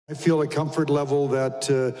I feel a comfort level that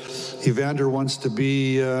Evander wants to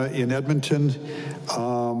be in Edmonton.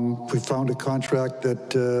 We found a contract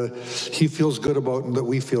that he feels good about and that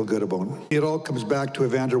we feel good about. It all comes back to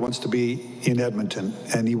Evander wants to be in Edmonton,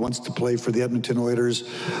 and he wants to play for the Edmonton Oilers,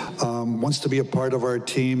 wants to be a part of our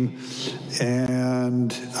team,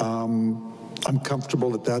 and I'm comfortable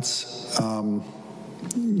that that's going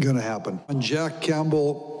to happen. And Jack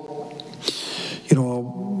Campbell,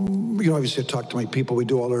 obviously I talk to my people. We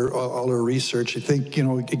do all our research. I think,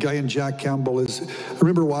 a guy in Jack Campbell is, I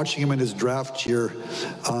remember watching him in his draft year.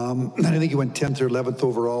 And I think he went 10th or 11th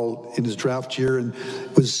overall in his draft year and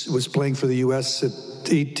was playing for the U.S. at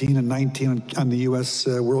 18 and 19 on the U.S.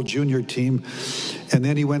 World Junior team. And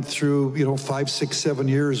then he went through, 5, 6, 7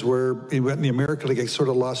 years where he went in the American League. I sort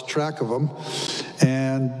of lost track of him.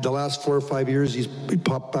 And the last 4 or 5 years, he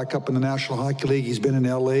popped back up in the National Hockey League. He's been in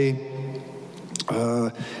L.A.,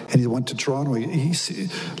 and he went to Toronto. He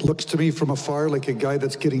looks to me from afar like a guy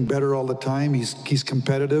that's getting better all the time. He's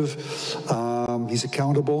competitive. He's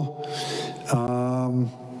accountable.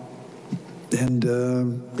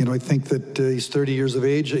 I think that he's 30 years of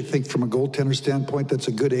age. I think from a goaltender standpoint, that's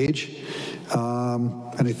a good age.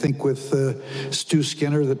 And I think with Stu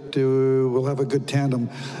Skinner that we'll have a good tandem.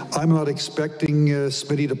 I'm not expecting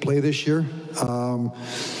Smitty to play this year.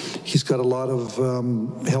 He's got a lot of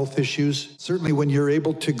health issues. Certainly when you're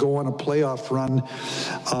able to go on a playoff run,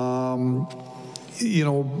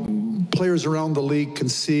 players around the league can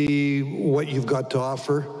see what you've got to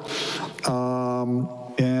offer.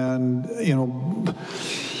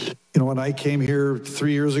 When I came here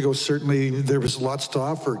 3 years ago, certainly there was lots to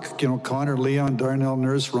offer. Connor, Leon, Darnell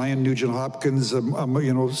Nurse, Ryan Nugent-Hopkins,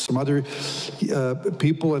 some other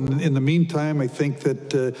people. And in the meantime, I think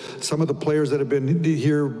that some of the players that have been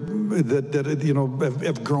here that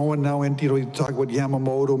have grown now. And you talk about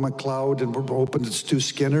Yamamoto, McLeod, and we're hoping to Stu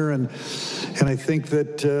Skinner. And I think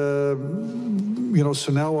that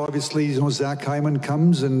so now obviously Zach Hyman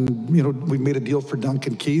comes, and we made a deal for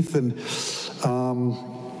Duncan Keith, and.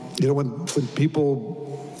 When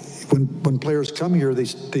players come here, they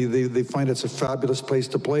find it's a fabulous place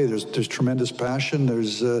to play. There's tremendous passion.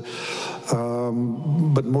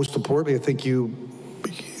 But most importantly, I think you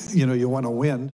want to win.